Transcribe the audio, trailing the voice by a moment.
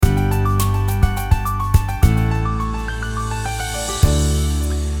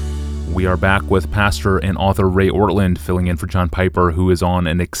We are back with pastor and author Ray Ortlund, filling in for John Piper, who is on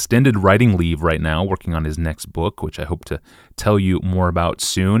an extended writing leave right now, working on his next book, which I hope to tell you more about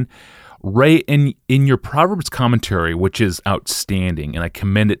soon. Ray, in your Proverbs commentary, which is outstanding, and I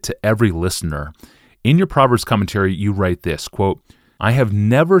commend it to every listener, in your Proverbs commentary, you write this, quote, "I have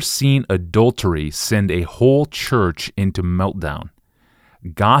never seen adultery send a whole church into meltdown.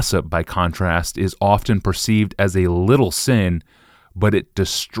 Gossip, by contrast, is often perceived as a little sin, but it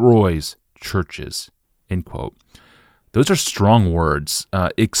destroys churches," end quote. Those are strong words.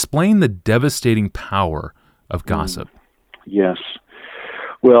 Explain the devastating power of gossip. Yes.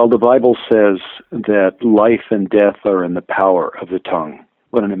 Well, the Bible says that life and death are in the power of the tongue.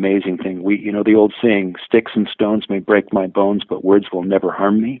 What an amazing thing. The old saying, sticks and stones may break my bones, but words will never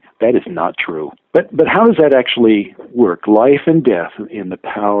harm me. That is not true. But how does that actually work? Life and death in the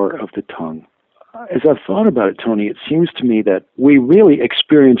power of the tongue. As I've thought about it, Tony, it seems to me that we really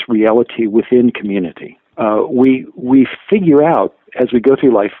experience reality within community. We figure out, as we go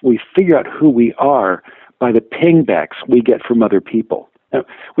through life, we figure out who we are by the pingbacks we get from other people. Now,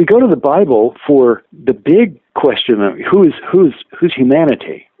 we go to the Bible for the big question of who's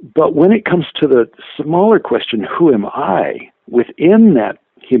humanity. But when it comes to the smaller question, who am I within that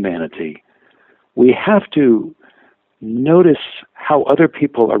humanity, we have to notice how other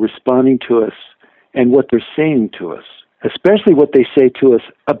people are responding to us and what they're saying to us, especially what they say to us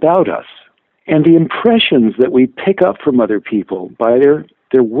about us. And the impressions that we pick up from other people by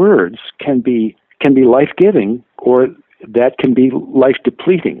their words can be life-giving, or that can be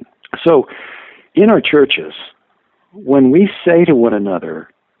life-depleting. So in our churches, when we say to one another,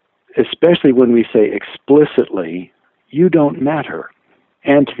 especially when we say explicitly, "You don't matter,"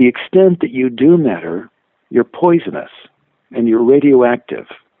 and to the extent that you do matter, you're poisonous, and you're radioactive,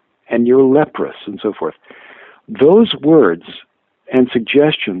 and you're leprous, and so forth. Those words and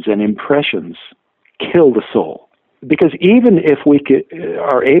suggestions and impressions kill the soul. Because even if we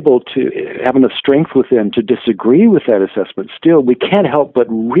are able to have enough strength within to disagree with that assessment, still we can't help but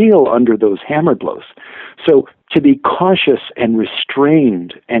reel under those hammer blows. So to be cautious and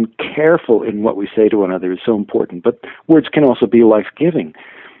restrained and careful in what we say to one another is so important. But words can also be life-giving.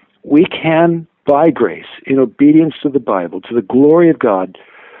 We can, by grace, in obedience to the Bible, to the glory of God,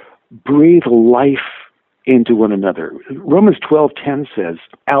 breathe life into one another. Romans 12:10 says,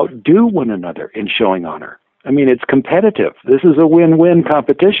 "Outdo one another in showing honor." I mean, it's competitive. This is a win-win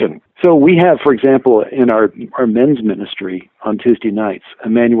competition. So we have, for example, in our men's ministry on Tuesday nights,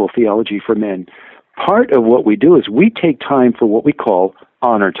 Emmanuel Theology for Men. Part of what we do is we take time for what we call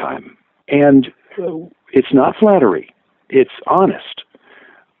honor time. And it's not flattery. It's honest.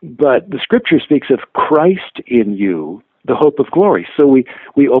 But the Scripture speaks of Christ in you, the hope of glory. So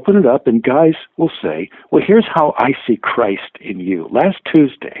we open it up, and guys will say, "Well, here's how I see Christ in you. Last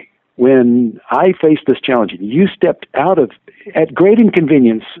Tuesday, when I faced this challenge, and you stepped out of, at great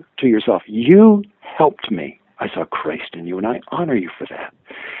inconvenience to yourself, you helped me. I saw Christ in you, and I honor you for that."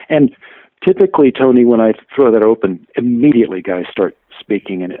 And typically, Tony, when I throw that open, immediately guys start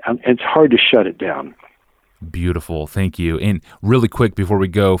speaking, and it's hard to shut it down. Beautiful. Thank you. And really quick before we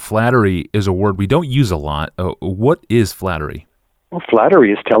go, flattery is a word we don't use a lot. What is flattery? Well,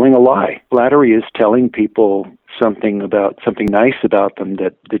 flattery is telling a lie. Flattery is telling people something nice about them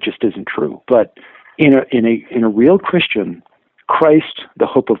that just isn't true. But in a real Christian, Christ, the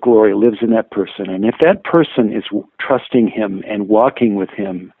hope of glory, lives in that person. And if that person is trusting him and walking with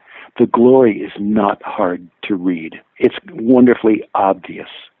him, the glory is not hard to read. It's wonderfully obvious.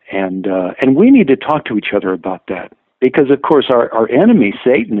 And we need to talk to each other about that. Because, of course, our enemy,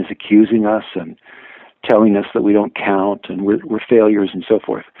 Satan, is accusing us and telling us that we don't count and we're failures and so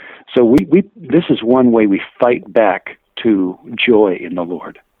forth. So this is one way we fight back to joy in the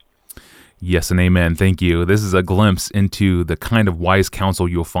Lord. Yes and amen. Thank you. This is a glimpse into the kind of wise counsel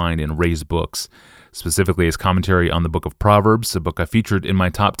you'll find in Ray's books, specifically his commentary on the book of Proverbs, a book I featured in my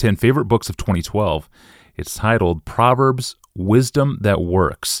top 10 favorite books of 2012. It's titled Proverbs, Wisdom That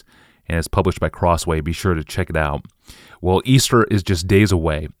Works, and it's published by Crossway. Be sure to check it out. Well, Easter is just days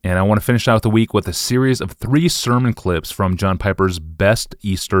away, and I want to finish out the week with a series of 3 sermon clips from John Piper's best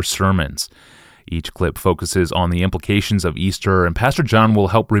Easter sermons. Each clip focuses on the implications of Easter, and Pastor John will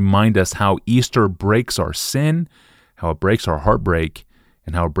help remind us how Easter breaks our sin, how it breaks our heartbreak,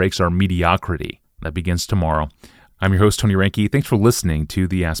 and how it breaks our mediocrity. That begins tomorrow. I'm your host, Tony Reinke. Thanks for listening to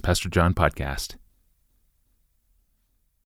the Ask Pastor John podcast.